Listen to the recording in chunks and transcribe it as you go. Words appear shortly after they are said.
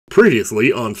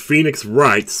Previously on Phoenix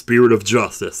Wright, Spirit of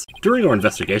Justice. During our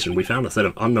investigation, we found a set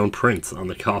of unknown prints on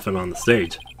the coffin on the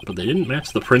stage, but they didn't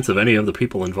match the prints of any of the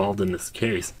people involved in this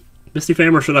case. Misty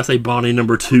Fame, or should I say Bonnie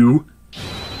number 2?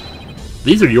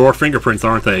 These are your fingerprints,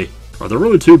 aren't they? Are there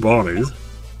really 2 Bonnies?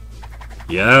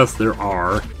 Yes, there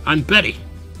are. I'm Betty.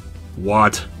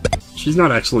 What? She's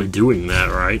not actually doing that,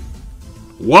 right?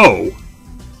 Whoa!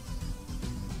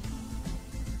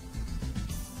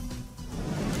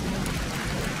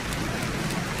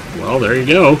 Well, there you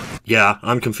go. Yeah,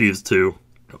 I'm confused too.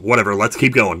 Whatever, let's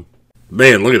keep going.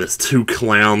 Man, look at this. 2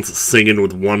 clowns singing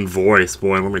with one voice.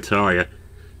 Boy, let me tell you.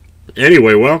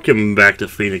 Anyway, welcome back to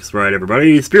Phoenix Wright,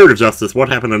 everybody. Spirit of Justice, what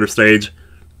happened under stage?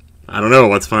 I don't know,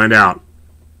 let's find out.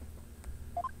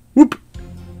 Whoop!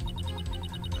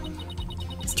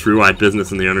 It's true-eyed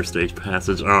business in the understage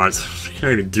passage. Oh, I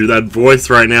can't even do that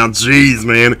voice right now. Jeez,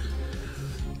 man.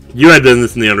 You had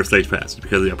business in the understage passage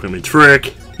because of the upcoming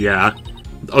trick. Yeah.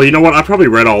 Oh, you know what? I probably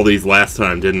read all these last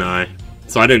time, didn't I?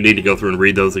 So I didn't need to go through and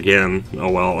read those again. Oh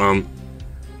well,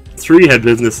 Tree had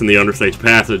business in the understage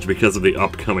passage because of the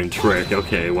upcoming trick.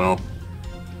 Okay, well,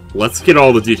 let's get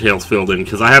all the details filled in,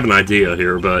 because I have an idea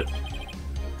here, but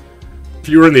if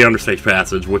you were in the understage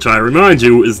passage, which I remind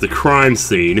you is the crime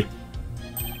scene,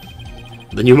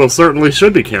 then you most certainly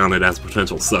should be counted as a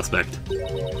potential suspect.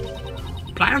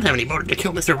 But I don't have any motive to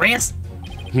kill Mr. Reyes.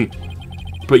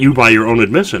 But you, by your own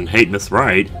admission, hate Miss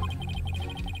Wright.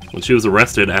 When she was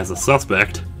arrested as a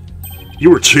suspect, you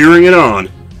were cheering it on.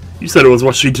 You said it was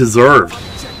what she deserved.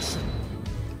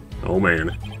 Oh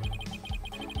man.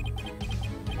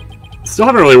 Still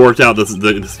haven't really worked out this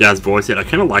guy's voice yet. I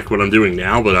kind of like what I'm doing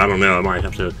now, but I don't know. I might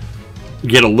have to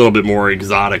get a little bit more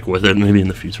exotic with it, maybe in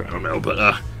the future. I don't know.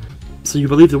 But so you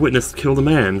believe the witness killed a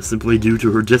man simply due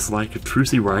to her dislike of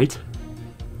Trucy Wright?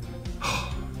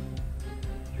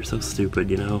 You're so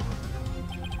stupid, you know.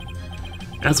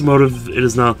 As a motive,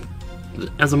 is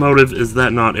that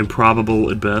not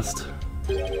improbable at best?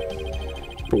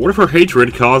 But what if her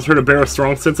hatred caused her to bear a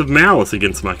strong sense of malice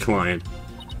against my client?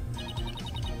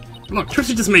 Look,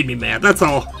 Trucy just made me mad, that's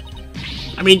all.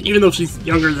 I mean, even though she's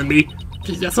younger than me,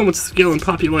 she's got so much skill and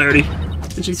popularity.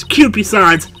 And she's cute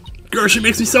besides. Girl, she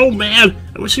makes me so mad.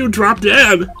 I wish she would drop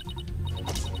dead.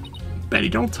 Betty,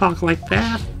 don't talk like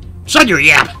that. Shut your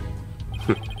yap!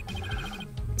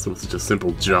 So it's just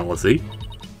simple jealousy.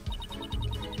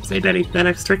 Say, Betty, that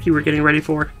next trick you were getting ready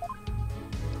for?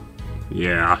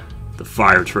 Yeah, the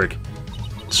fire trick.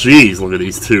 Jeez, look at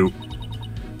these 2.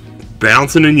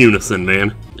 Bouncing in unison,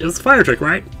 man. It was a fire trick,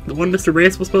 right? The one Mr.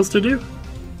 Reyes was supposed to do?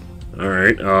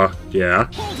 Alright, yeah.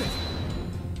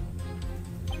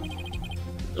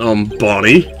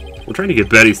 Bonnie. We're trying to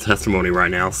get Betty's testimony right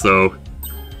now, so...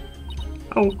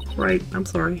 Oh, right, I'm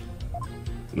sorry.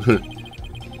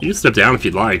 You can step down if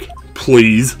you'd like.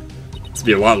 Please. This would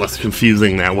be a lot less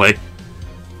confusing that way.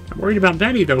 I'm worried about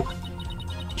Betty, though.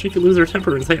 She could lose her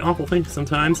temper and say awful things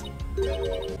sometimes.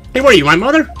 Hey, what are you, my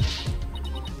mother?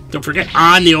 Don't forget,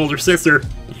 I'm the older sister.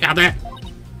 You got that?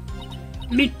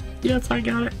 Me? Yes, I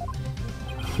got it.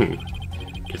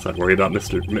 Guess I'd worry about no.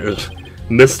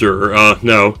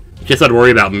 Guess I'd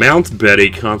worry about Mount Betty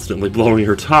constantly blowing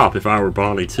her top if I were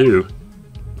Bonnie, too.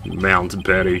 Mount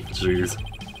Betty, jeez.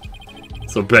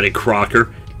 So Betty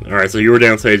Crocker. Alright, so you were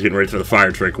downstage getting ready for the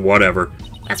fire trick, whatever.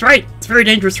 That's right, it's a very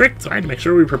dangerous trick, so I had to make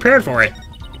sure we were prepared for it.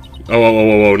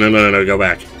 Oh, no, go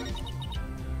back.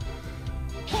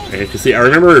 And you can see, I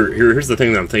remember, here's the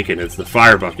thing that I'm thinking, is the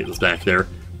fire bucket was back there,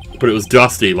 but it was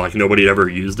dusty, like nobody had ever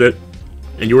used it.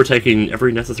 And you were taking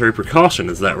every necessary precaution,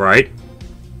 is that right?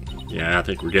 Yeah, I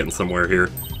think we're getting somewhere here.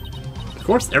 Of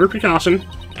course, every precaution.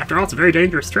 After all, it's a very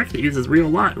dangerous trick that uses real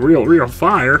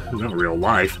fire, not real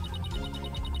life.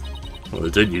 Well,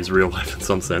 it did use real life in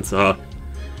some sense. I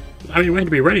mean, we had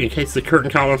to be ready in case the curtain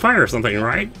caught on fire or something,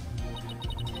 right?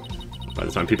 By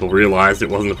the time people realized it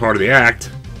wasn't a part of the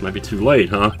act, it might be too late,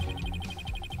 huh?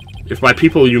 If by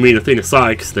people you mean Athena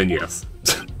Sykes, then yes.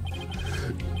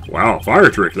 Wow, fire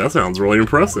trick, that sounds really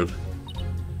impressive.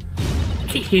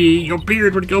 Hee, your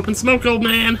beard would go up in smoke, old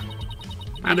man.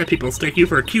 I bet people stick you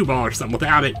for a cue ball or something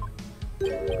without it.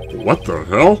 What the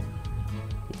hell?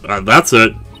 That's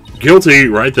it. Guilty,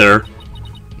 right there.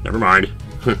 Never mind.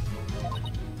 It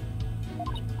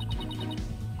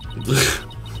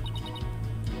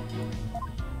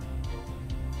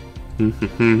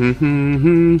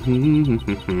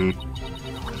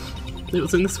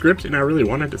was in the script and I really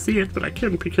wanted to see it, but I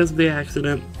couldn't because of the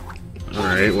accident.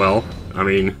 Alright, well, I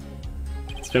mean,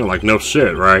 it's kind of like no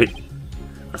shit, right?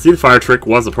 I see the fire trick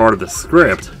was a part of the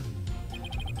script.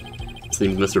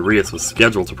 Seems Mr. Reyes was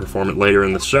scheduled to perform it later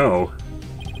in the show.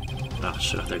 Oh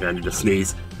shit, I think I need to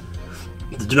sneeze.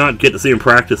 Did you not get to see him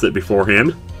practice it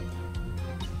beforehand?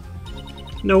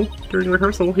 No, during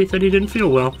rehearsal he said he didn't feel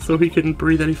well, so he couldn't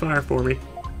breathe any fire for me.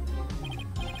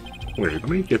 Wait, let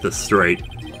me get this straight.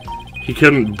 He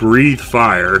couldn't breathe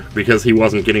fire because he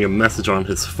wasn't getting a message on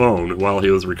his phone while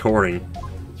he was recording.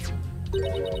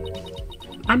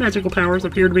 My magical powers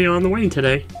appear to be on the wane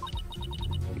today.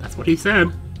 That's what he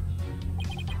said.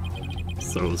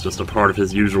 So it was just a part of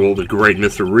his usual The Great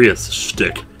Mr. Rias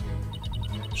shtick.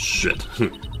 Shit.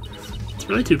 It's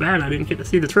really too bad I didn't get to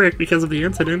see the trick because of the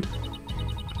incident.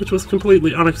 Which was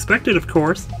completely unexpected, of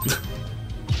course.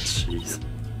 Jeez.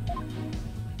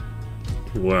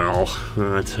 Well,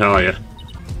 I tell ya.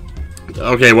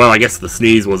 Okay, well, I guess the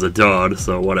sneeze was a dud,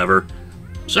 so whatever.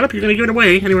 Shut up, you're gonna give it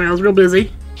away. Anyway, I was real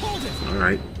busy.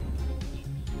 Alright.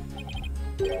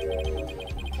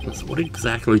 So what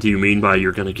exactly do you mean by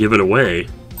you're gonna give it away?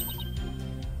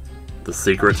 The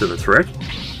secret to the trick?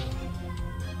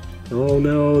 Oh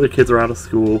no, the kids are out of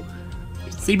school.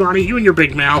 See, Bonnie, you and your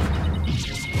big mouth.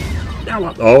 Now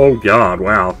up. Oh god,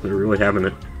 wow, they're really having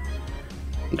it.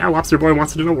 Now Lobster Boy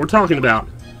wants to know what we're talking about.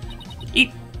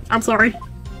 Eat. I'm sorry.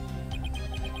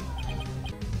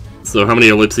 So how many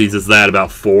ellipses is that?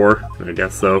 About 4? I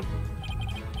guess so.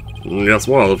 Guess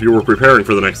well, if you were preparing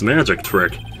for the next magic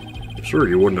trick, I'm sure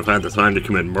you wouldn't have had the time to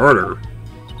commit murder.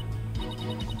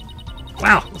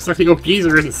 Wow, looks like the old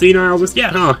geezer isn't senile just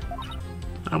yet, huh?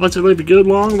 I'll bet you lived a good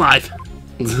long life.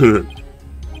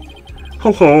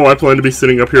 Ho ho, I plan to be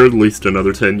sitting up here at least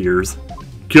another 10 years.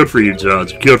 Good for you,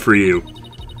 Judge. Good for you.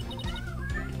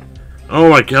 Oh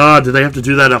my god, did they have to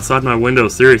do that outside my window?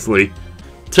 Seriously.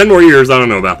 10 more years? I don't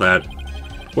know about that.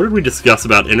 What did we discuss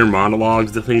about inner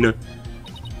monologues, Athena?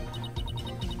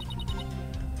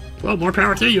 Well, more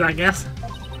power to you, I guess.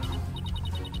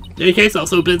 In any case, I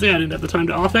was so busy I didn't have the time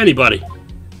to off anybody.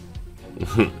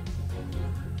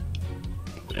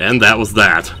 And that was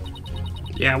that.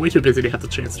 Yeah, way too busy to have the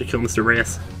chance to kill Mr.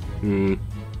 Reyes.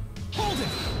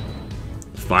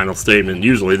 Final statement,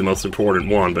 usually the most important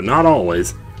one, but not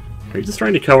always. Are you just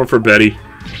trying to cover for Betty?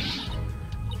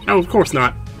 Oh, of course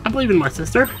not. I believe in my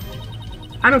sister.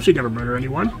 I know she'd never murder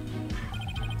anyone.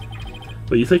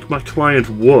 But you think my client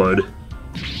would?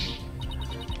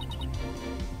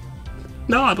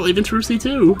 No, I believe in Trucy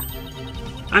too.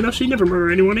 I know she'd never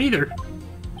murder anyone either.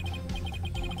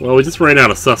 Well, we just ran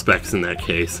out of suspects in that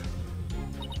case.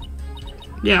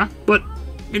 Yeah, but,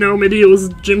 you know, maybe it was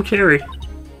Jim Carrey.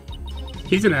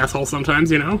 He's an asshole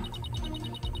sometimes, you know.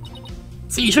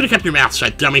 See, you should have kept your mouth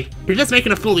shut, dummy. You're just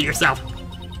making a fool of yourself.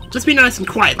 Just be nice and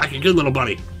quiet like a good little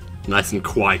bunny. Nice and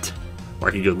quiet.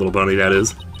 Like a good little bunny, that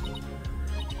is.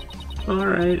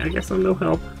 Alright, I guess I'm no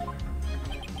help.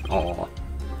 Aw.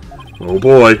 Oh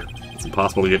boy. It's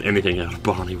impossible to get anything out of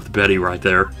Bonnie with Betty right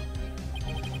there.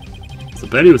 So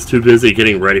Betty was too busy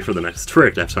getting ready for the next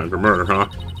trick to have time for murder, huh?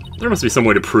 There must be some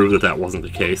way to prove that that wasn't the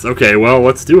case. Okay, well,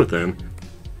 let's do it then.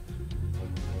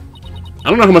 I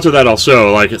don't know how much of that I'll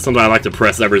show. Like, sometimes I like to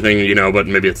press everything, you know, but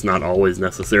maybe it's not always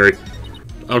necessary.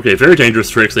 Okay, very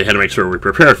dangerous tricks. They had to make sure we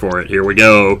prepared for it. Here we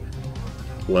go.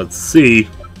 Let's see.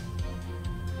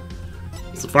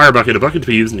 It's a fire bucket. A bucket to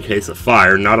be used in case of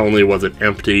fire. Not only was it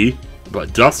empty,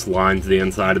 but dust lines the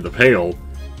inside of the pail.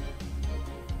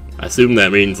 I assume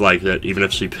that means, like, that even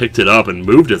if she picked it up and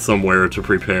moved it somewhere to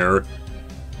prepare...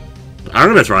 I'm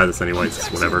gonna try this anyways,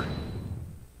 whatever.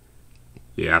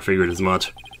 Yeah, I figured as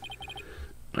much.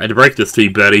 I had to break this to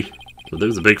you, Betty, but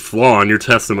there's a big flaw in your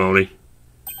testimony.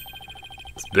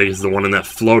 As big as the one in that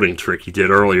floating trick you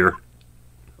did earlier.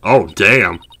 Oh,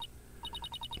 damn.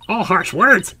 All harsh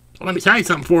words. Well, let me tell you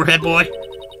something, forehead boy.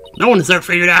 No one has ever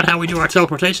figured out how we do our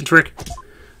teleportation trick.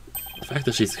 The fact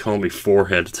that she's calling me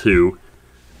forehead, too,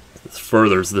 this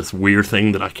furthers this weird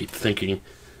thing that I keep thinking.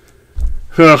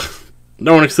 Ugh.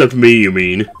 No one except me, you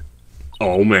mean?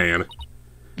 Oh, man.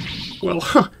 Well,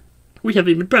 huh. We have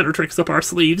even better tricks up our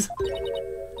sleeves.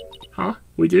 Huh?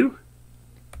 We do?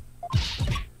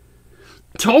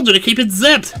 Told you to keep it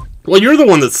zipped! Well, you're the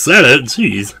one that said it,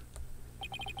 jeez.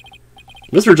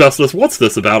 Mr. Justice, what's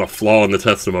this about a flaw in the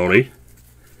testimony?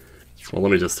 Well,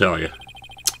 let me just tell you.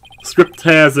 The script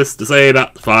has this to say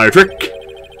about the fire trick.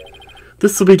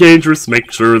 This will be dangerous,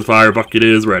 make sure the fire bucket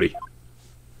is ready.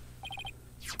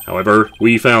 However,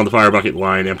 we found the fire bucket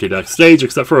lying empty backstage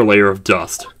except for a layer of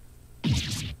dust.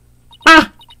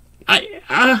 Oh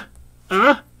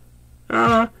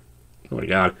my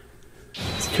god.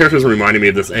 This character's reminding me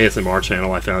of this ASMR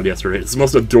channel I found yesterday. It's the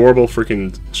most adorable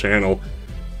freaking channel.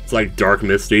 It's like Dark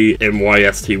Misty,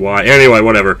 M-Y-S-T-Y. Anyway,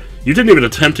 whatever. You didn't even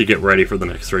attempt to get ready for the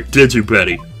next trick, did you,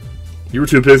 Betty? You were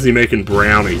too busy making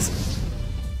brownies.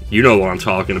 You know what I'm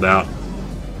talking about.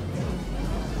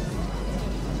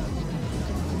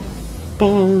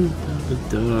 Betty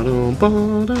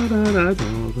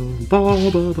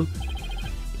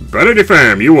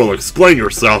fam, you will explain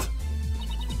yourself.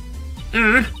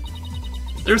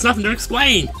 There's nothing to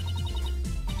explain.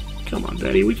 Come on,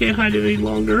 Betty, we can't hide it any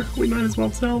longer. We might as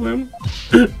well tell them.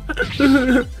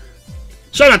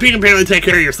 Shut up, you can barely take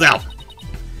care of yourself.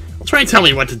 I'll try and tell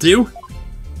you what to do.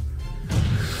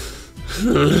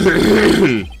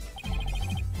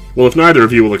 Well, if neither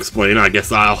of you will explain, I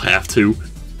guess I'll have to.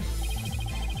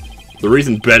 The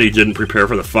reason Betty didn't prepare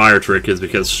for the fire trick is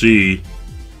because she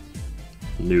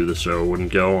knew the show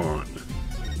wouldn't go on.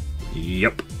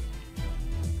 Yep.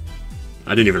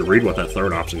 I didn't even read what that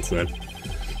third option said.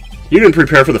 You didn't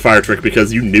prepare for the fire trick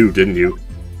because you knew, didn't you?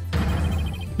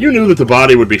 You knew that the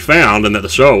body would be found and that the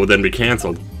show would then be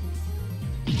cancelled.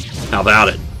 How about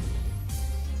it?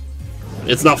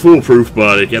 It's not foolproof,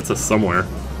 but it gets us somewhere.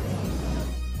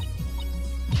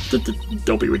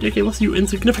 Don't be ridiculous, you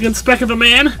insignificant speck of a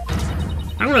man!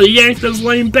 I'm gonna yank those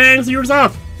lame bangs of yours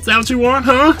off! Is that what you want,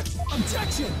 huh?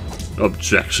 Objection!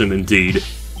 Objection, indeed.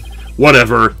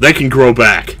 Whatever, they can grow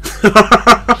back.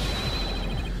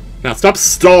 Now stop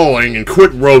stalling and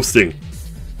quit roasting.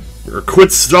 Or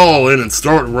quit stalling and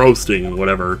start roasting,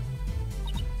 whatever.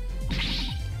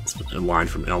 It's a line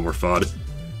from Elmer Fudd.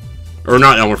 Or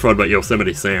not Elmer Fudd, but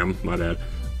Yosemite Sam, my bad.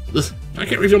 I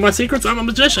can't reveal my secrets, I'm a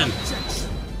magician!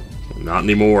 Not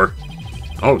anymore.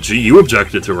 Oh, gee, you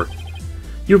objected to her.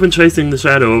 You've been chasing the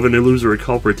shadow of an illusory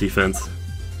culprit defense.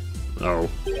 Oh.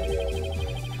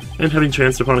 And having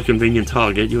chanced upon a convenient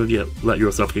target, you have yet let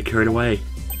yourself get carried away.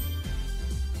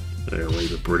 Really,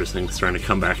 the British thing's trying to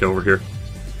come back over here.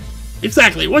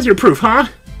 Exactly, what's your proof, huh?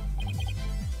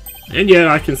 And yet,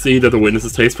 I can see that the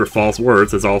witness's taste for false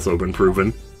words has also been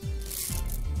proven.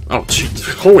 Oh, gee,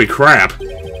 holy crap!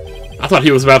 I thought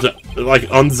he was about to, like,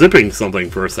 unzipping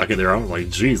something for a second there. I was like,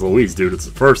 geez Louise, dude, it's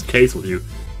the first case with you.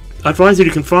 I advise you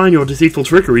to confine your deceitful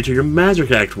trickery to your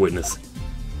Magic Act witness.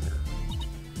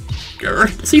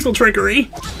 Grr, deceitful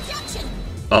trickery?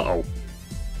 Uh-oh.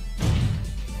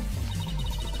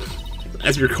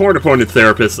 As your court-appointed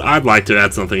therapist, I'd like to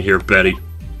add something here, Betty.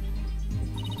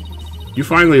 You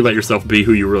finally let yourself be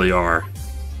who you really are.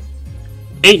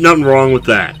 Ain't nothing wrong with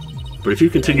that. But if you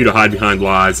continue to hide behind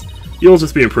lies, you'll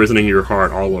just be imprisoning your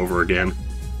heart all over again.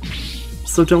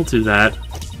 So don't do that.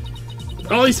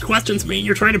 All these questions mean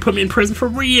you're trying to put me in prison for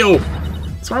real.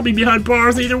 So I'll be behind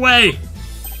bars either way.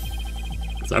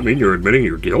 Does that mean you're admitting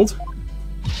your guilt?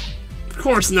 Of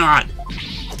course not.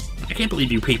 I can't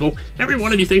believe you people. Every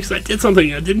one of you thinks I did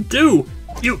something I didn't do.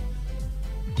 You...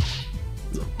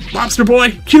 Lobster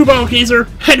Boy, Cue Ball Geezer,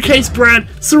 Headcase Brad,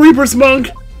 Cerebrus Monk.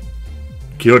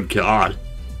 Good God.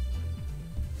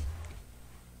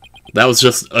 That was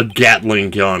just a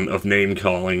Gatling gun of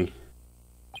name-calling.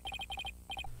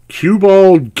 Cue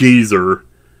Ball Geezer.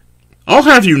 I'll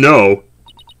have you know.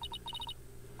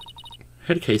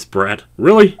 Headcase Brad.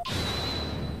 Really?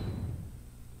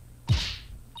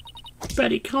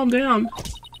 Betty, calm down.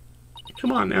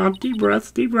 Come on now, deep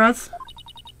breaths, deep breaths.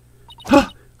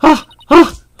 Ha! Ha!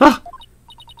 Ha! Ha!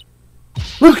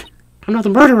 Look! I'm not the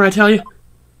murderer, I tell you.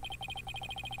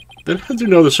 Then how'd you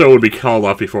know the show would be called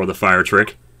off before the fire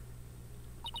trick?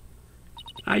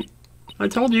 I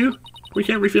told you. We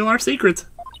can't reveal our secrets.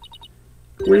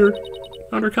 We're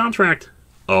under contract.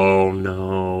 Oh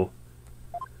no.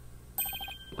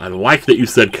 I like that you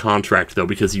said contract, though,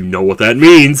 because you know what that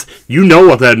means. You know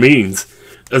what that means.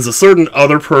 As a certain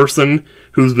other person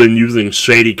who's been using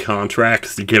shady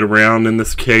contracts to get around in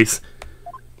this case,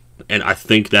 and I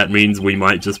think that means we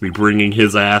might just be bringing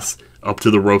his ass up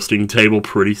to the roasting table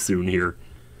pretty soon here.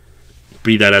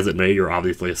 Be that as it may, you're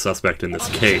obviously a suspect in this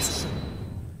case.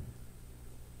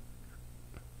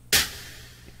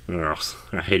 Ugh,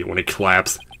 I hate it when it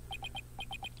claps.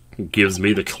 It gives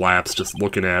me the claps just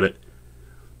looking at it.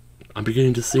 I'm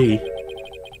beginning to see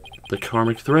the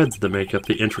karmic threads that make up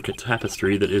the intricate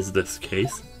tapestry that is this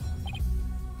case.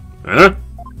 Huh?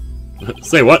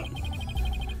 Say what?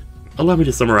 Allow me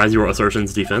to summarize your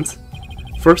assertions, defense.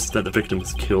 First, that the victim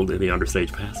was killed in the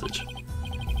understage passage.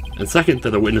 And second,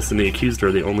 that the witness and the accused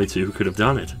are the only two who could have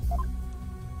done it.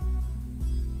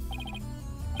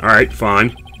 Alright,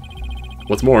 fine.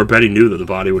 What's more, Betty knew that the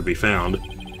body would be found,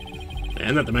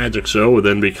 and that the magic show would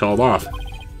then be called off.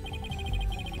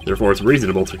 Therefore, it's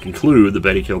reasonable to conclude that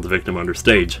Betty killed the victim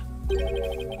understage.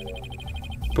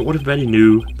 But what if Betty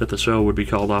knew that the show would be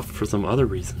called off for some other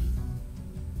reason?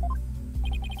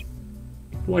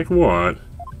 Like what?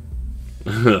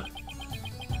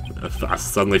 I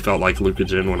suddenly felt like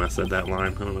Lucagen when I said that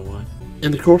line. I don't know why.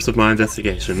 In the course of my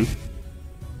investigation,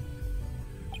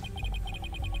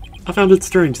 I found it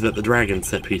strange that the dragon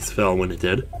set piece fell when it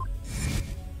did.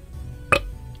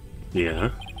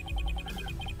 Yeah.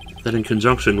 That in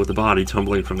conjunction with the body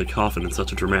tumbling from the coffin in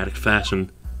such a dramatic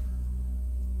fashion,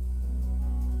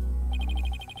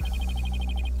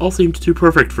 all seemed too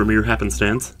perfect for mere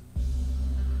happenstance.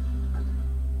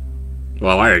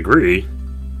 Well, I agree.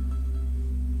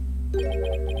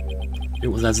 It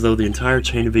was as though the entire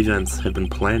chain of events had been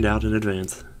planned out in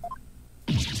advance.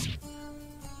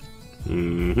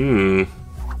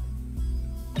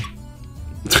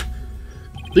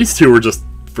 These two were just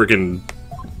freaking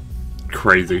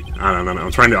crazy. I don't know. I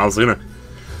was trying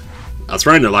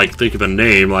to like think of a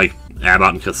name like Abbott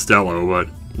and Costello, but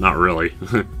not really.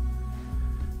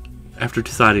 After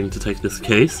deciding to take this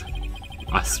case,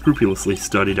 I scrupulously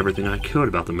studied everything I could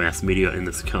about the mass media in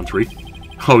this country.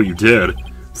 Oh, you did?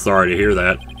 Sorry to hear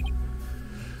that.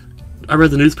 I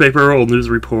read the newspaper, old news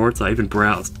reports, I even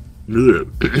browsed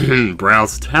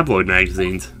tabloid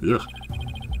magazines. Ugh.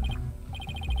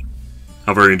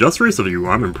 How very industrious of you,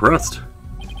 I'm impressed.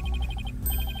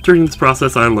 During this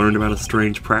process, I learned about a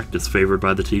strange practice favored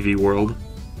by the TV world.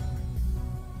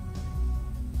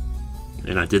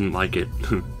 And I didn't like it.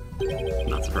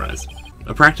 Not surprised.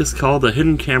 A practice called the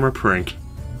hidden camera prank.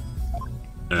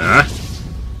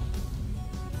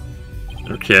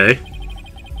 Okay.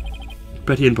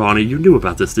 Betty and Bonnie, you knew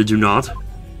about this, did you not?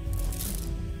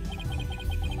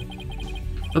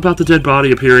 About the dead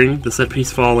body appearing, the set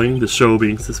piece falling, the show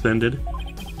being suspended.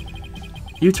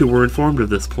 You two were informed of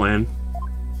this plan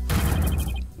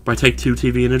by Take-Two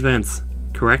TV in advance,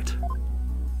 correct?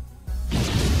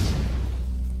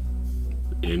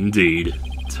 Indeed.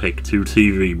 Take-Two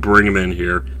TV, bring him in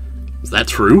here. Is that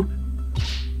true?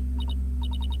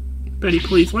 Betty,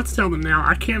 please, let's tell them now.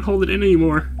 I can't hold it in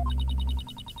anymore.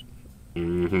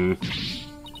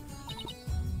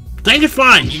 Take it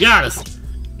fine, you got us.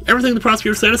 Everything the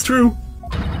prosecutor said is true.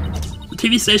 The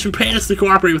TV station paid us to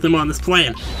cooperate with him on this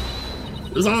plan.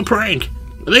 It was all a prank.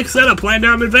 A big setup planned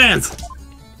out in advance.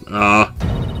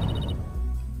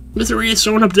 Mr. Reed's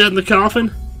showing up dead in the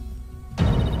coffin.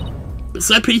 The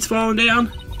set piece falling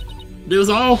down. It was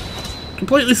all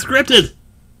completely scripted.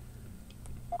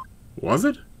 Was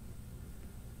it?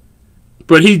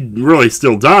 But he really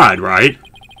still died, right?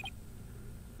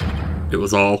 It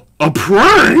was all a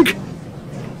prank?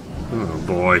 Oh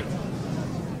boy.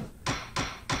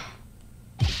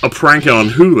 A prank on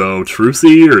who though?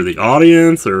 Trucy or the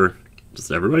audience or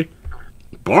just everybody?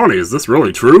 Bonnie, is this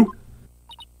really true?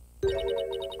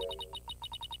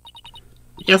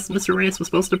 Yes, Mr. Reyes was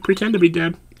supposed to pretend to be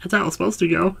dead. That's how it was supposed to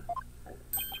go.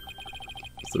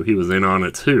 So he was in on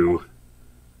it too.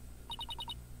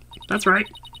 That's right.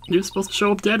 He was supposed to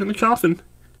show up dead in the coffin.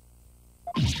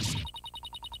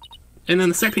 And then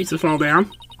the set piece would fall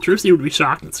down. Trucy would be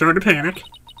shocked and start to panic.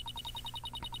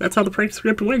 That's how the prank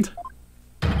script went.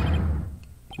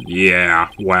 Yeah,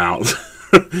 wow.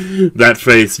 That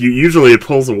face, usually it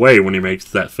pulls away when he makes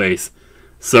that face.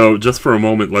 So just for a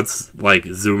moment, let's like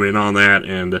zoom in on that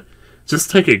and just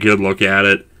take a good look at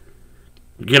it.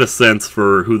 Get a sense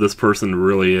for who this person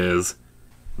really is.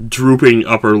 Drooping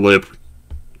upper lip,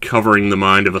 covering the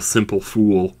mind of a simple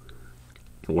fool.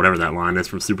 Or whatever that line is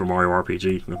from Super Mario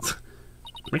RPG. That's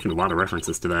making a lot of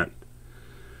references to that.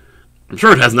 I'm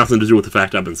sure it has nothing to do with the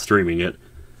fact I've been streaming it.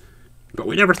 But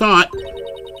we never thought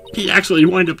he'd actually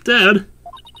wind up dead.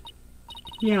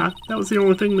 Yeah, that was the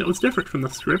only thing that was different from the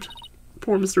script.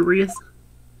 Poor Mr. Reyes.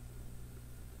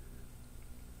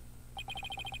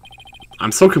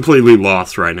 I'm so completely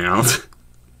lost right now.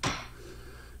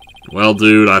 Well,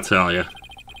 dude, I tell ya.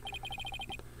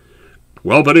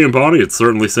 Well, Betty and Bonnie, it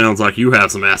certainly sounds like you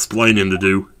have some ass-splaining to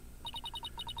do.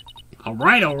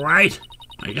 Alright, alright.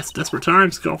 I guess desperate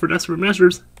times call for desperate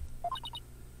measures.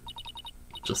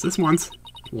 Just this once,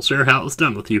 we'll share how it was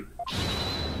done with you.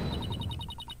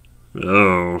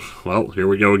 Oh, well, here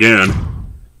we go again.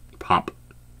 Pop.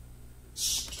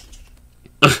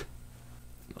 I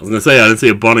was gonna say, I didn't see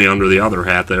a bunny under the other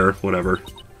hat there. Whatever.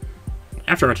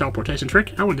 After our teleportation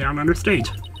trick, I went down under stage.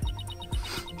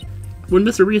 When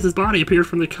Mr. Reyes' body appeared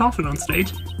from the coffin on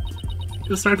stage, it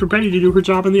was time for Betty to do her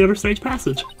job in the other stage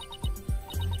passage.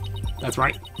 That's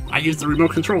right, I used the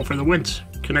remote control for the winch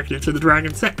connected to the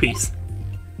dragon set piece.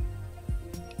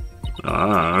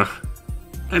 I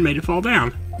made it fall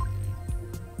down.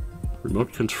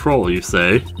 Remote control, you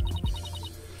say?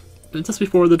 And just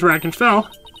before the dragon fell,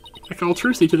 I called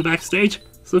Trucy to the backstage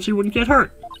so she wouldn't get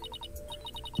hurt.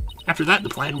 After that, the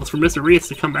plan was for Mr. Reyes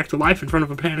to come back to life in front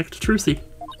of a panicked Trucy.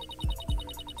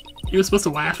 He was supposed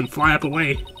to laugh and fly up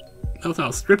away. That was how it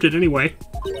was scripted anyway.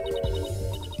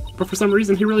 But for some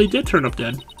reason, he really did turn up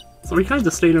dead. So he kind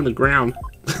of stayed on the ground.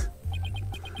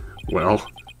 Well,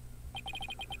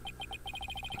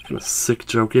 what kind of sick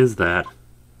joke is that?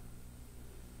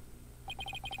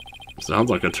 Sounds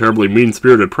like a terribly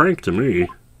mean-spirited prank to me.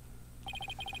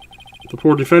 The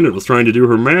poor defendant was trying to do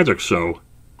her magic show.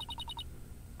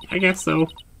 I guess so.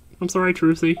 I'm sorry,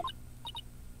 Trucy.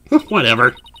 Whatever.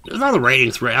 It was all the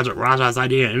ratings Raja's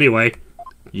idea anyway.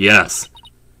 Yes.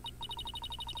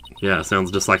 Yeah,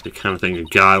 sounds just like the kind of thing a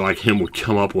guy like him would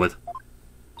come up with.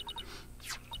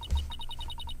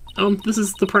 This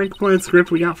is the prank plan script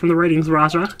we got from the ratings,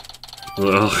 Raja.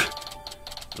 Ugh.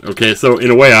 Okay, so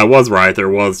in a way I was right. There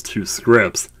was 2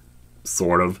 scripts.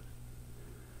 Sort of.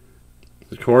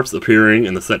 The corpse appearing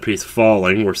and the set piece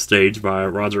falling were staged by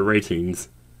Roger Retinz.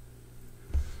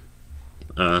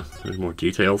 Any more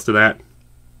details to that?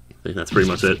 I think that's pretty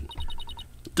much it.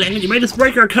 Dang it, you made us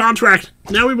break our contract!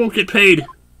 Now we won't get paid!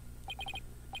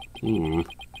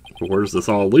 Where does this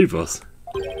all leave us?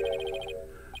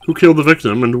 Who killed the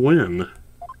victim and when?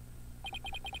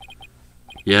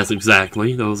 Yes,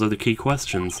 exactly. Those are the key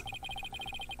questions.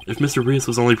 If Mr. Reese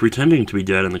was only pretending to be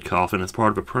dead in the coffin as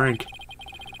part of a prank,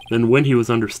 then when he was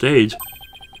under stage,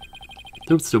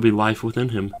 there would still be life within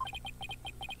him.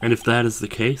 And if that is the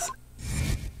case,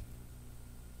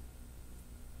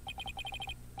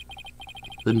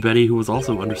 then Betty, who was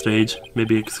also under stage, may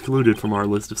be excluded from our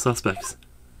list of suspects.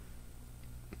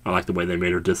 I like the way they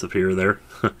made her disappear there.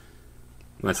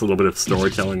 Nice little bit of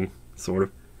storytelling, sort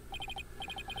of.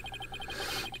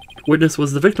 Witness,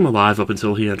 was the victim alive up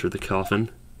until he entered the coffin?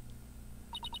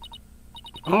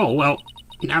 Oh, well,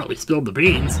 now that we spilled the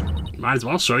beans, might as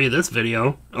well show you this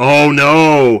video. Oh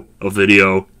no! A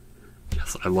video.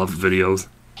 Yes, I love videos.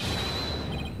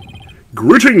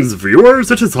 Greetings,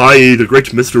 viewers! It is I, the great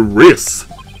Mr. Reese.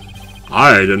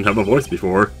 I didn't have a voice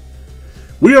before.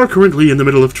 We are currently in the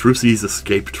middle of Trucy's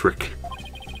escape trick.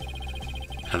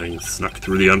 Having snuck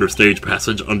through the understage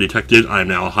passage undetected, I am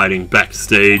now hiding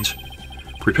backstage,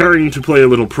 preparing to play a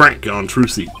little prank on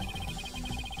Trucy.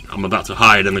 I'm about to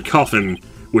hide in the coffin,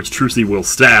 which Trucy will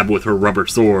stab with her rubber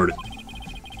sword.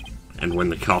 And when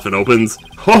the coffin opens,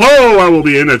 ho-ho! I will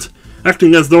be in it,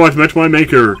 acting as though I've met my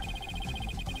maker.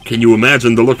 Can you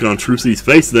imagine the look on Trucy's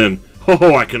face then?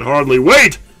 Ho-ho! I can hardly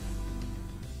wait!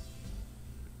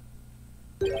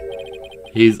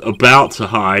 He's about to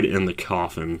hide in the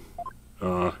coffin.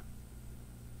 What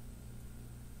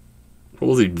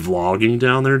was he, vlogging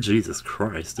down there? Jesus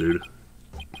Christ, dude.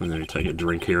 I'm gonna take a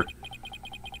drink here.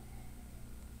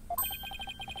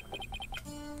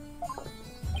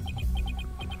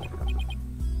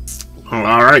 Oh,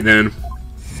 alright then.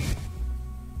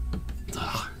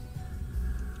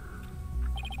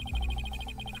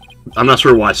 I'm not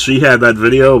sure why she had that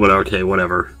video, but okay,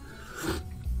 whatever.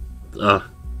 The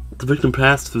victim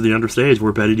passed through the understage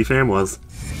where Betty DeFam was.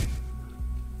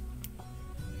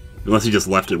 Unless he just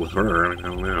left it with her, I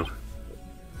don't know.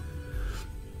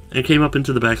 And came up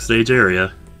into the backstage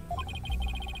area.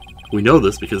 We know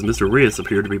this because Mr. Reese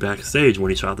appeared to be backstage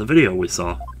when he shot the video we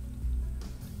saw.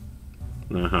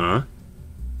 Uh-huh.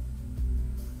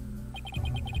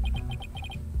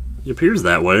 It appears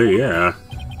that way, yeah.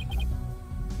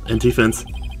 In defense,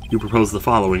 you proposed the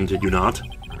following, did you not?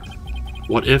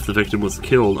 What if the victim was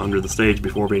killed under the stage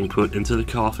before being put into the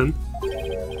coffin?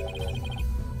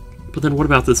 But then what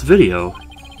about this video?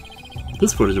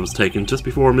 This footage was taken just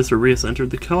before Mr. Reese entered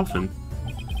the coffin.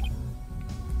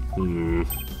 Oh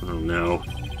no.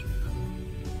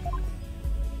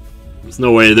 There's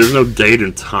no way, there's no date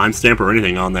and timestamp or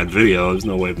anything on that video, there's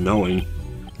no way of knowing.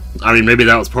 I mean, maybe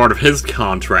that was part of his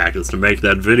contract, is to make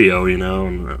that video, you know,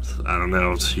 and I don't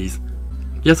know, jeez.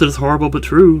 Yes, it is horrible but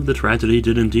true, the tragedy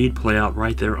did indeed play out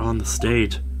right there on the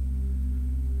stage.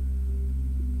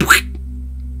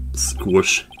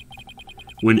 Squish.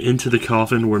 When into the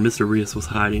coffin where Mr. Reese was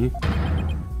hiding,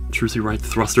 Trucy Wright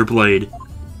thrust her blade.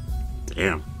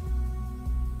 Damn.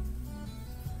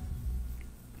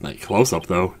 Like, close up,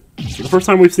 though. It's the first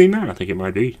time we've seen that, I think it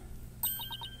might be.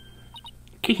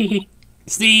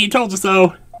 See, told you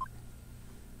so.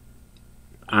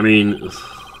 I mean...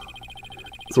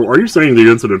 So are you saying the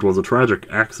incident was a tragic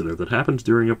accident that happened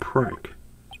during a prank?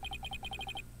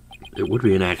 It would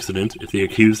be an accident if the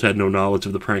accused had no knowledge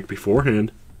of the prank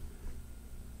beforehand.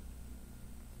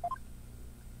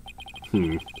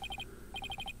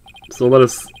 So let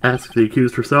us ask the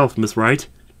accused herself, Miss Wright.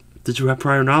 Did you have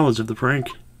prior knowledge of the prank?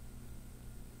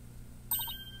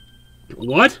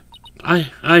 What?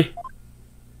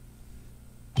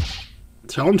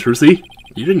 Tell him, Trucy.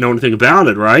 You didn't know anything about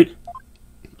it, right?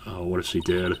 Oh, what if she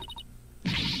did?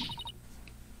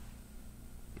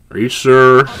 Are you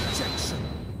sure?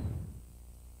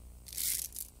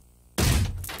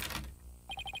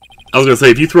 I was gonna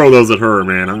say, if you throw those at her,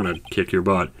 man, I'm gonna kick your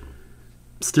butt.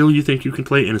 Still, you think you can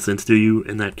play innocent, do you,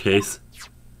 in that case?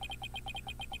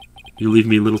 You leave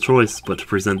me little choice but to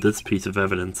present this piece of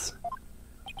evidence.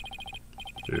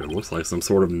 It looks like some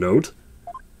sort of note.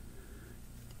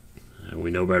 And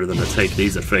we know better than to take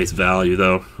these at face value,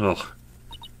 though. Oh.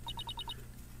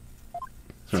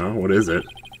 Oh, what is it?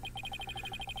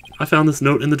 I found this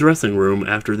note in the dressing room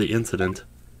after the incident.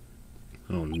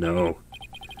 Oh no.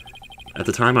 At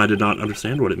the time I did not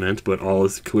understand what it meant, but all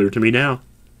is clear to me now.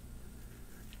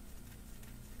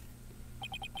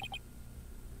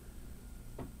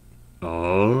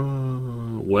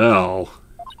 Oh, well.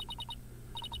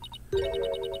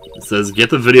 It says, get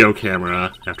the video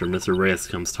camera after Mr. Reyes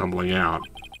comes tumbling out.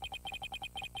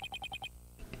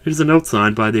 Here's a note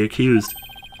signed by the accused.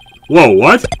 Whoa,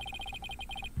 what?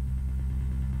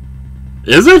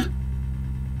 Is it?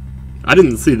 I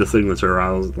didn't see the signature. I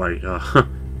was like,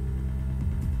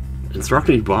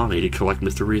 instructing Bonnie to collect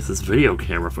Mr. Reyes' video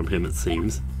camera from him, it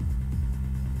seems.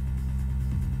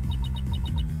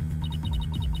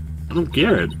 I don't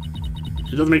get it.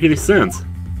 It doesn't make any sense.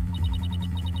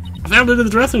 I found it in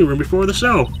the dressing room before the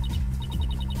show.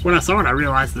 When I saw it, I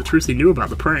realized that Trucy knew about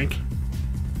the prank.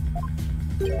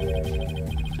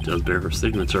 It does bear her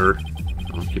signature.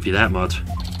 I'll give you that much.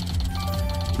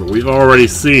 But we've already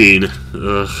seen...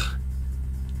 Ugh.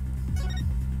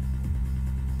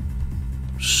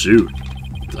 Shoot.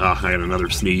 Ah, I had another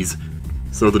sneeze.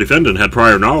 So the defendant had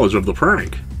prior knowledge of the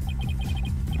prank.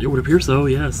 It would appear so,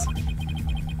 yes.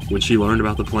 When she learned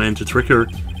about the plan to trick her,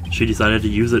 she decided to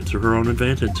use it to her own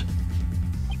advantage.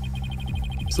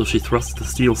 So she thrust the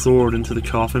steel sword into the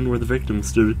coffin where the victim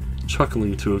stood,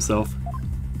 chuckling to himself.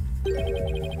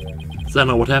 Is that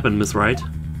not what happened, Miss Wright?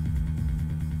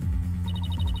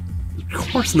 Of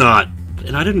course not!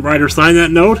 And I didn't write or sign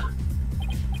that note!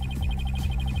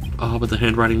 Oh, but the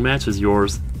handwriting matches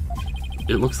yours.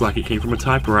 It looks like it came from a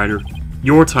typewriter.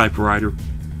 Your typewriter.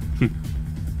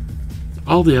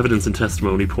 All the evidence and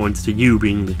testimony points to you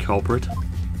being the culprit.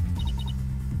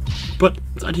 But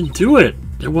I didn't do it!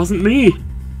 It wasn't me!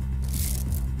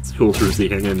 It's cool, Trucy,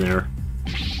 hang in there.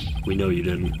 We know you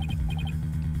didn't.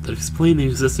 Then explain the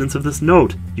existence of this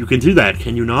note. You can do that,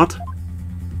 can you not?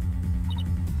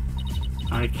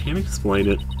 I can't explain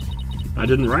it. I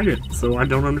didn't write it, so I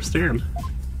don't understand.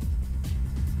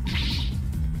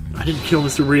 I didn't kill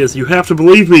Mr. Reyes. You have to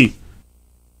believe me!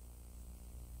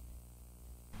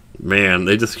 Man,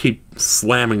 they just keep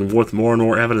slamming with more and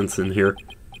more evidence in here.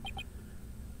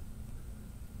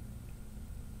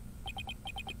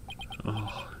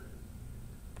 Oh.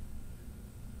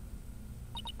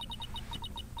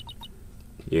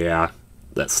 Yeah,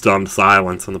 that stunned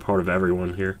silence on the part of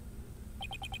everyone here.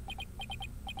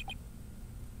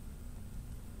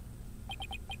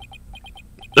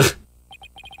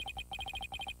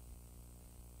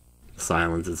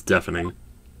 Silence is deafening.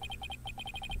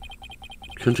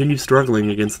 Continue struggling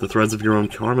against the threads of your own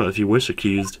karma if you wish,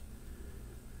 accused.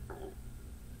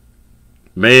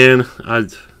 Man,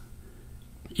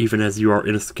 even as you are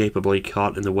inescapably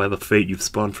caught in the web of fate you've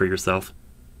spun for yourself.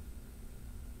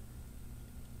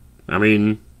 I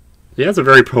mean, he has a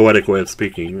very poetic way of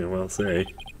speaking, I will say.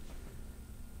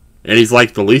 And he's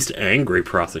like the least angry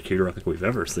prosecutor I think we've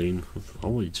ever seen.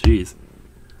 Holy jeez.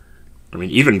 I mean,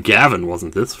 even Gavin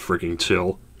wasn't this freaking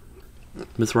chill.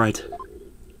 Miss Wright.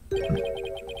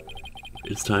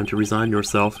 It's time to resign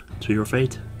yourself to your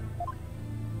fate.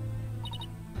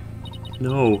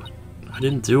 No, I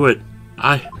didn't do it.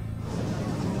 Oh,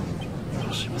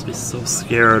 she must be so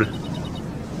scared.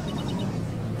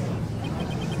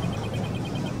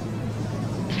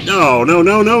 No, no,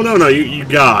 no, no, no, no, you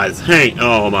guys. Hang.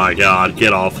 Oh my god,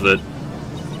 get off of it.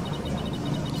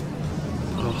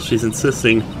 Oh, she's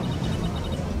insisting.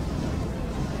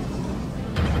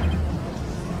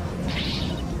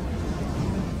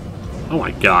 Oh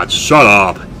my god, shut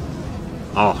up!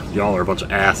 Oh, y'all are a bunch of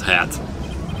asshats.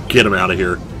 Get him out of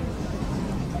here.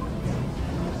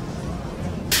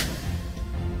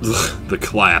 Ugh, the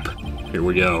clap. Here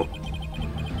we go.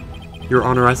 Your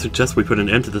Honor, I suggest we put an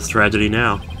end to this tragedy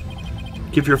now.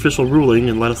 Give your official ruling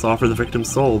and let us offer the victim's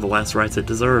soul the last rites it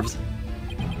deserves.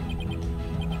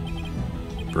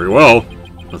 Very well.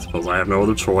 I suppose I have no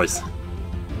other choice.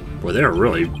 Boy, they are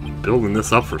really building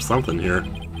this up for something here.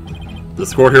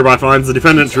 This court hereby finds the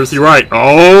defendant, Trucy Wright.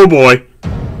 Oh boy!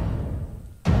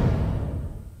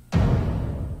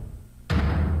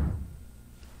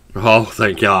 Oh,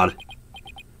 thank God.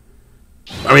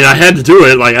 I mean, I had to do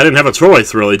it. Like, I didn't have a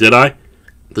choice, really, did I?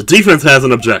 The defense has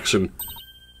an objection.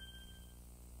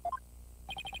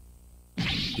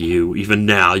 You, even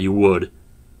now, you would.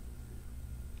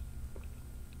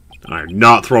 I'm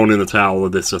not throwing in the towel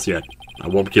with this just yet. I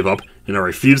won't give up, and I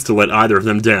refuse to let either of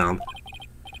them down.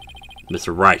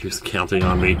 Mr. Wright, who's counting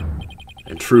on me.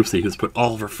 And Trucy, who's put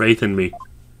all of her faith in me.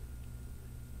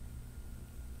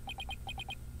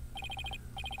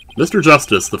 Mr.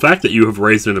 Justice, the fact that you have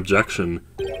raised an objection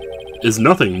is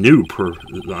nothing new,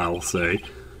 I'll say.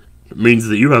 It means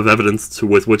that you have evidence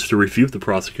with which to refute the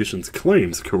prosecution's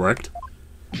claims, correct?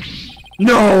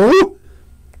 No!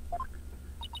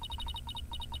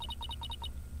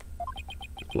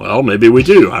 Well, maybe we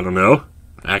do, I don't know.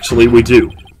 Actually, we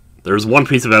do. There's one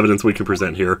piece of evidence we can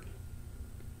present here.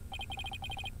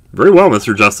 Very well,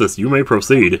 Mr. Justice, you may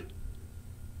proceed.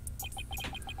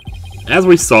 As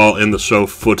we saw in the show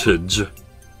footage,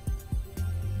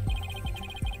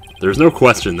 there's no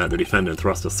question that the defendant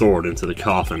thrust a sword into the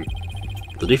coffin.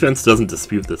 The defense doesn't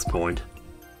dispute this point.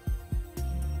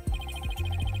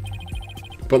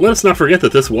 But let us not forget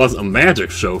that this was a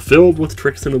magic show filled with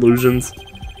tricks and illusions.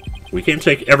 We can't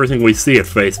take everything we see at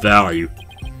face value.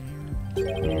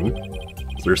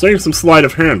 So you're saying some sleight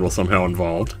of hand was somehow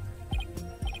involved?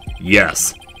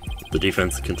 Yes. The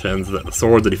defense contends that the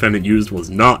sword the defendant used was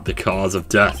not the cause of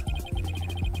death.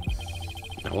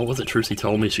 Now, what was it Trucy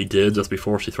told me she did just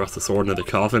before she thrust the sword into the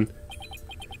coffin?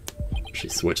 She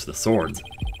switched the swords.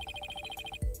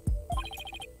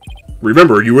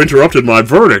 Remember, you interrupted my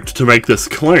verdict to make this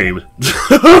claim.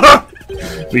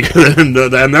 And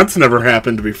that's never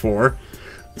happened before.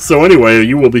 So anyway,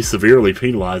 you will be severely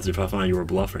penalized if I find you were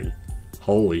bluffing.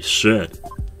 Holy shit.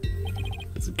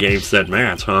 It's a game, set,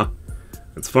 match, huh?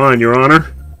 It's fine, Your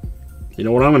Honor. You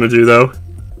know what I'm gonna do, though?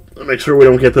 I'll make sure we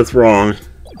don't get this wrong.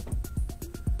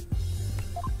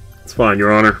 It's fine,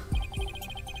 Your Honor.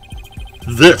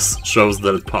 This shows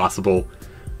that it's possible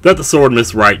that the sword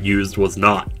Miss Wright used was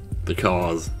not the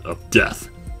cause of death.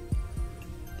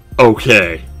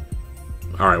 Okay.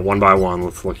 Alright, one by one,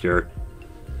 let's look here.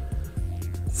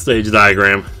 Stage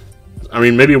diagram. I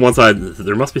mean, maybe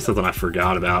there must be something I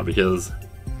forgot about, because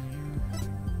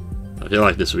I feel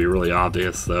like this should be really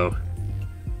obvious, though.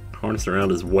 Harnessed around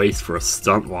his waist for a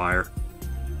stunt wire.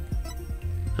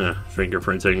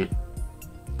 Fingerprinting.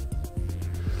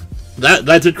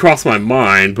 That did cross my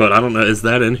mind, but I don't know, is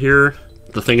that in here?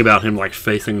 The thing about him, like,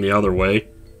 facing the other way?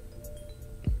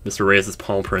 Mr. Reyes'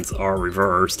 palm prints are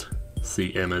reversed. See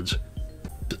image.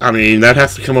 I mean, that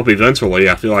has to come up eventually.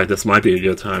 I feel like this might be a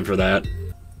good time for that.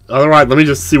 Alright, let me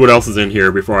just see what else is in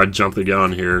here before I jump the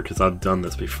gun here, because I've done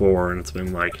this before, and it's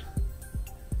been like...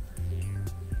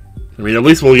 I mean, at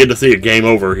least we'll get to see a game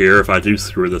over here if I do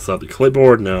screw this up. The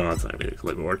clipboard? No, it's not going to be the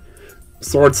clipboard.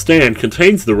 Sword stand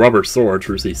contains the rubber sword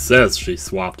Trucy says she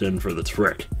swapped in for the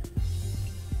trick.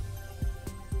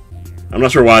 I'm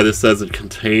not sure why this says it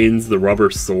contains the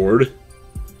rubber sword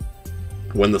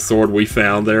when the sword we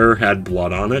found there had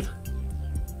blood on it.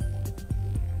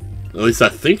 At least I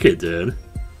think it did.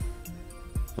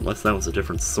 Unless that was a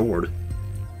different sword.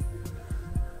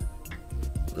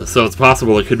 So it's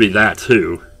possible it could be that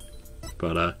too.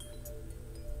 But,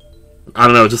 I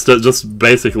don't know, just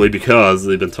basically because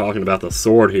they've been talking about the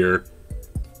sword here.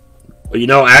 You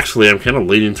know, actually, I'm kind of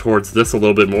leaning towards this a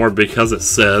little bit more because it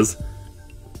says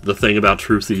the thing about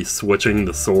Trucy switching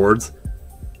the swords.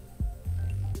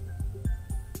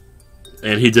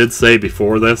 And he did say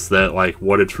before this that, like,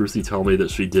 what did Trucy tell me that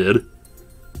she did?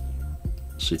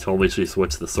 She told me she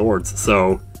switched the swords,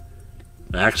 so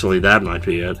actually that might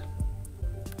be it.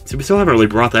 See, we still haven't really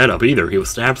brought that up either. He was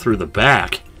stabbed through the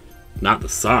back, not the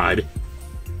side.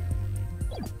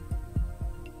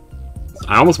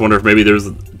 I almost wonder if maybe there's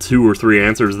 2 or 3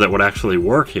 answers that would actually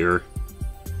work here.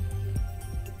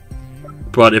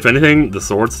 But if anything, the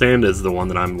sword stand is the one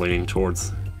that I'm leaning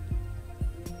towards.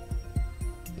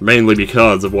 Mainly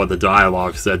because of what the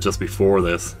dialogue said just before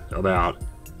this about...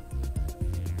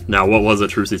 Now, what was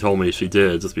it Trucy told me she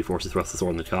did just before she thrust the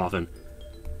sword in the coffin?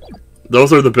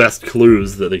 Those are the best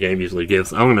clues that the game usually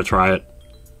gives. I'm gonna try it.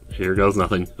 Here goes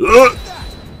nothing. Ugh!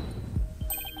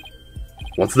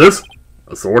 What's this?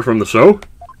 A sword from the show?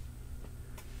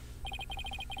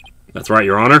 That's right,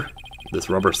 Your Honor. This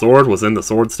rubber sword was in the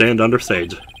sword stand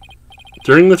understage.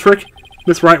 During the trick,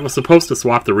 Miss Wright was supposed to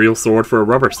swap the real sword for a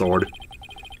rubber sword.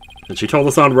 And she told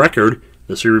us on record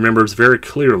that she remembers very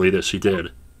clearly that she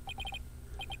did.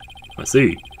 I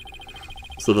see.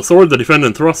 So the sword the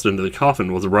defendant thrust into the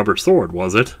coffin was a rubber sword,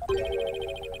 was it?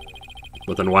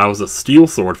 But then why was a steel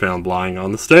sword found lying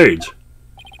on the stage?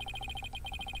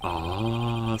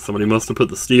 Ah, somebody must have put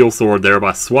the steel sword there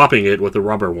by swapping it with the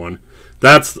rubber one.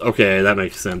 That's... okay, that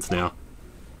makes sense now.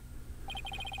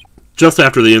 Just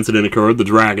after the incident occurred, the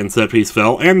dragon set piece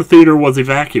fell, and the theater was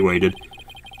evacuated.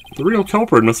 The real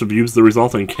culprit must have used the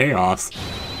resulting chaos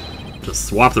to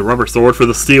swap the rubber sword for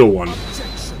the steel one.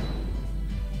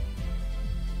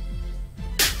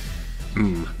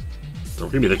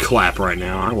 Don't give me the clap right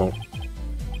now. I won't.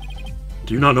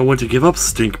 do not know when to give up,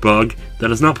 stink bug.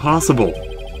 That is not possible.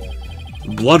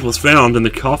 Blood was found in the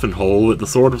coffin hole that the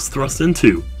sword was thrust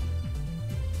into.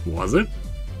 Was it?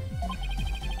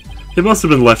 It must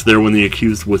have been left there when the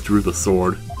accused withdrew the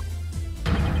sword.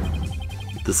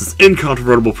 This is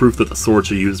incontrovertible proof that the sword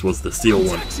she used was the steel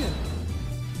one.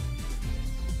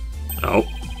 Oh.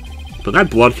 But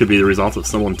that blood could be the result of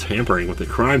someone tampering with the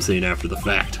crime scene after the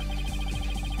fact.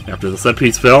 After the set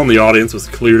piece fell and the audience was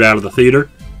cleared out of the theater,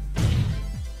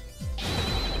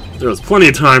 there was plenty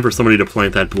of time for somebody to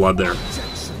plant that blood there.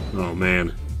 Oh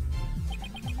man.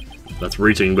 That's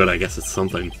reaching, but I guess it's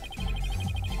something.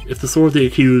 If the sword the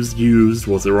accused used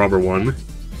was a rubber one,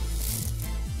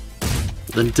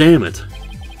 then damn it.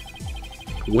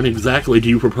 When exactly do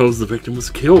you propose the victim was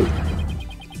killed?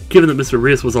 Given that Mr.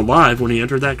 Rios was alive when he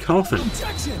entered that coffin.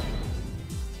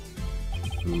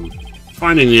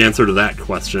 Finding the answer to that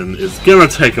question is gonna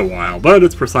take a while, but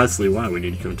it's precisely why we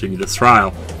need to continue this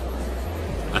trial.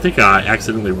 I think I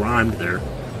accidentally rhymed there.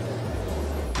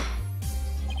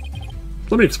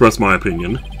 Let me express my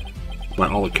opinion. By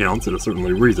all accounts, it is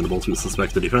certainly reasonable to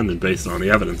suspect the defendant based on the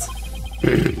evidence.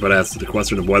 But as to the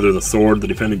question of whether the sword the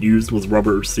defendant used was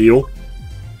rubber or steel,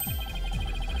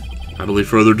 I believe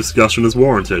further discussion is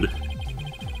warranted.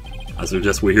 I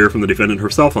suggest we hear from the defendant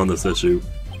herself on this issue.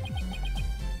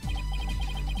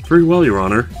 Very well, Your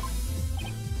Honor.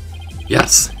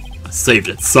 Yes! I saved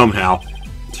it, somehow.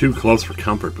 Too close for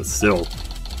comfort, but still.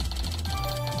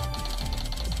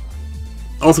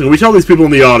 Also, can we tell these people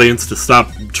in the audience to stop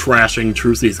trashing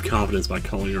Trucy's confidence by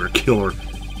calling her a killer?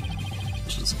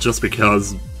 Just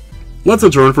because. Let's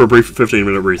adjourn for a brief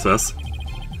 15-minute recess.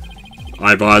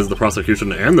 I advise the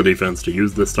prosecution and the defense to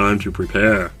use this time to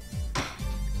prepare.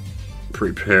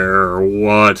 Prepare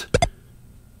what?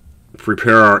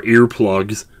 Prepare our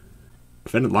earplugs.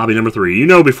 Defendant lobby number 3. You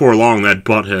know before long that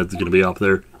butthead's gonna be up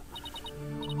there.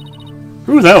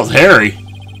 Who the hell's Harry?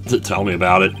 Tell me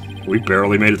about it. We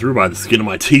barely made it through by the skin of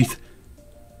my teeth.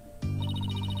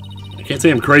 I can't say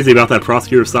I'm crazy about that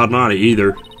prosecutor Sadmati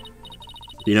either.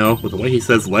 You know, with the way he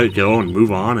says let it go and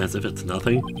move on as if it's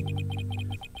nothing.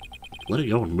 Let it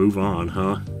go and move on,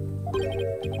 huh?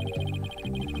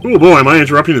 Oh boy, am I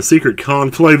interrupting a secret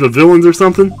conclave of villains or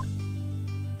something?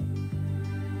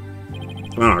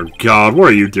 Oh god, what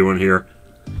are you doing here?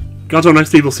 Got your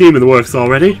next evil scheme in the works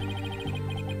already?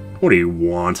 What do you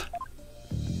want?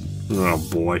 Oh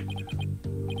boy.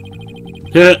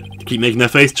 Yeah, keep making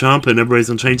that face chomp and everybody's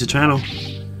gonna change the channel.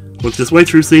 Look this way,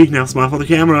 Trucy, now smile for the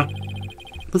camera.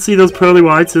 Let's see those pearly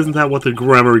whites, isn't that what the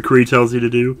grammar decree tells you to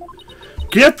do?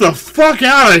 Get the fuck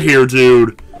out of here,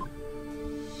 dude!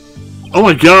 Oh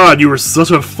my god, you were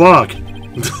such a fuck!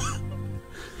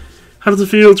 How does it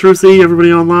feel, Trucy?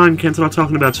 Everybody online can't stop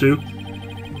talking about you.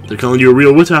 They're calling you a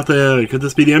real witch out there. Could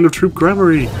this be the end of troop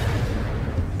grammary?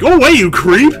 Go away, you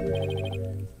creep!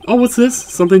 Oh, what's this?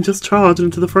 Something just charged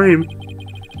into the frame.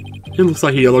 It looks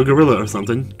like a yellow gorilla or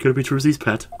something. Could it be Trucy's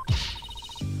pet?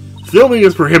 Filming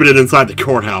is prohibited inside the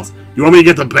courthouse. You want me to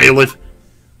get the bailiff?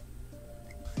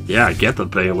 Yeah, get the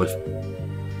bailiff.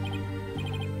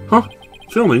 Huh?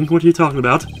 Filming? What are you talking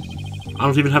about? I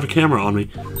don't even have a camera on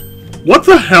me. What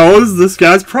the hell is this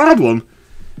guy's problem?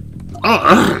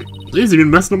 He's even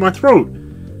messing up my throat.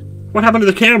 What happened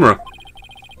to the camera?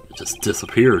 It just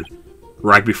disappeared.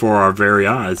 Right before our very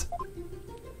eyes.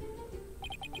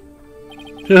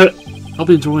 I'll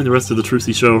be enjoying the rest of the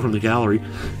Trucy show from the gallery.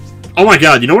 Oh my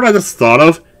god, you know what I just thought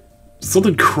of?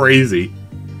 Something crazy.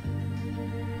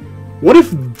 What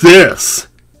if this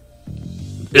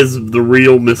is the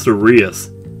real Mr.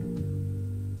 Rios?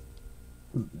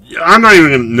 I'm not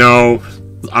even gonna... No.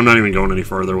 I'm not even going any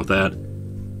further with that.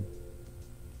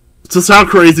 Just how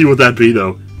crazy would that be,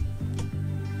 though?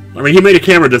 I mean, he made a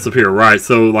camera disappear, right?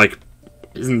 So, like,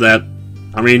 isn't that...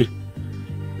 I mean,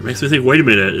 it makes me think, wait a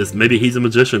minute, is maybe he's a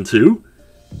magician, too?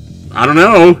 I don't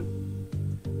know.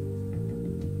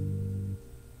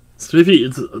 So maybe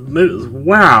it's...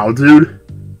 Wow, dude.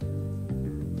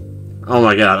 Oh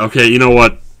my god. Okay, you know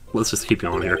what? Let's just keep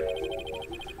going here.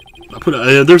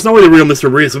 There's no way the real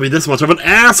Mr. Rios will be this much of an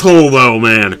asshole, though,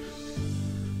 man!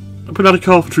 I put out a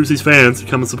call for Trucy's fans to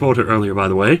come and support her earlier, by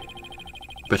the way.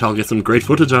 Bet I'll get some great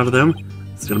footage out of them.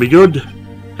 It's gonna be good.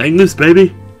 Hang loose,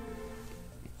 baby!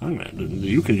 Oh, man,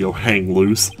 you can go hang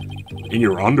loose. In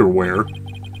your underwear.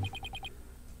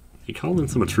 He called in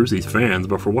some of Trucy's fans,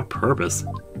 but for what purpose?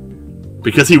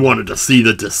 Because he wanted to see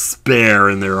the despair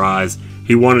in their eyes.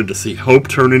 He wanted to see hope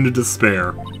turn into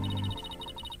despair.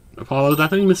 Apollo, that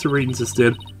thing Mr. Retinz just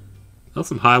did, that's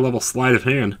some high-level sleight of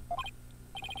hand.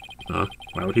 Why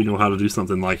would he know how to do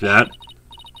something like that?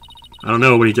 I don't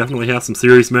know, but he definitely has some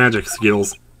serious magic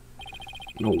skills.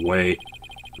 No way.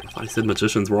 thought he said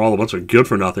magicians were all a bunch of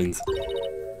good-for-nothings.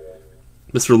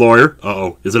 Mr. Lawyer?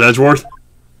 Uh-oh. Is it Edgeworth?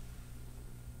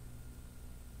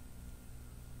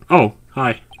 Oh,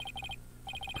 hi.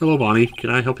 Hello, Bonnie.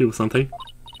 Can I help you with something?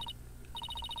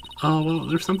 Oh, well,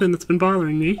 there's something that's been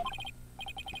bothering me.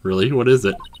 Really? What is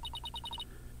it?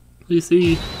 You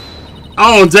see...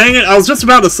 Oh, dang it! I was just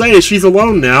about to say she's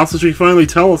alone now, so she can finally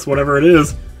tell us whatever it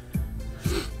is.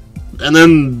 And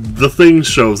then the thing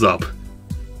shows up.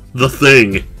 The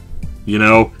thing. You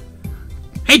know?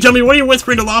 Hey, Jummy, what are you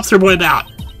whispering to Lobster Boy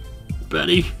about?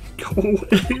 Betty, go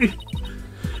away.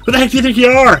 Who the heck do you think you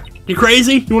are? You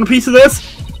crazy? You want a piece of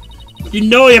this? You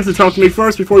know you have to talk to me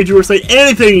first before you do or say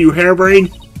anything, you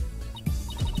hairbrain.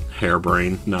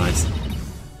 Hairbrain, nice.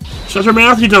 Shut your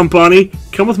mouth, you dumb bunny.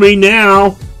 Come with me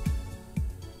now.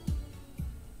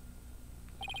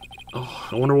 Oh,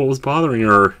 I wonder what was bothering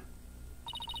her.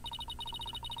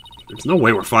 There's no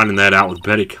way we're finding that out with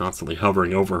Betty constantly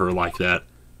hovering over her like that.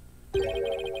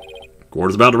 Court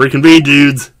is about to reconvene,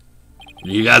 dudes. Are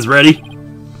you guys ready?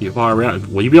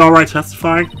 Will you be alright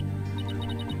testifying?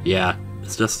 Yeah,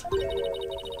 it's just...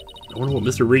 I wonder what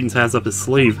Mr. Retinz has up his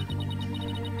sleeve.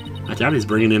 I doubt he's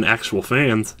bringing in actual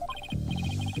fans.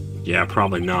 Yeah,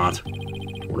 probably not.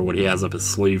 I wonder what he has up his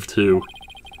sleeve, too.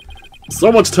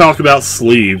 So much talk about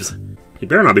sleeves. He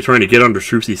better not be trying to get under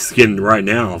Shroopsy's skin right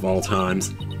now, of all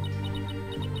times.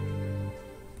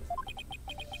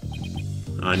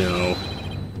 I know.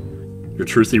 You're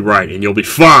truly right, and you'll be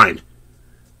fine!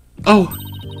 Oh!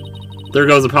 There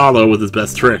goes Apollo with his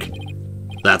best trick.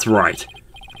 That's right.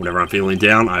 Whenever I'm feeling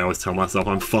down, I always tell myself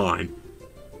I'm fine.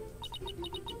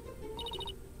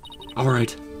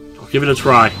 Alright, I'll give it a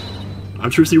try. I'm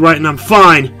truly right and I'm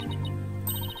fine!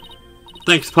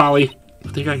 Thanks, Polly. I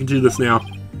think I can do this now.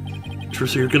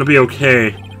 Trucy, you're gonna be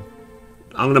okay.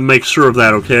 I'm gonna make sure of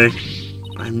that, okay?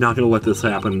 I'm not gonna let this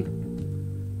happen.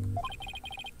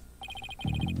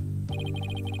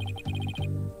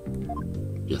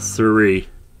 Yes, sirree.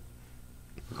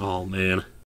 Oh, man.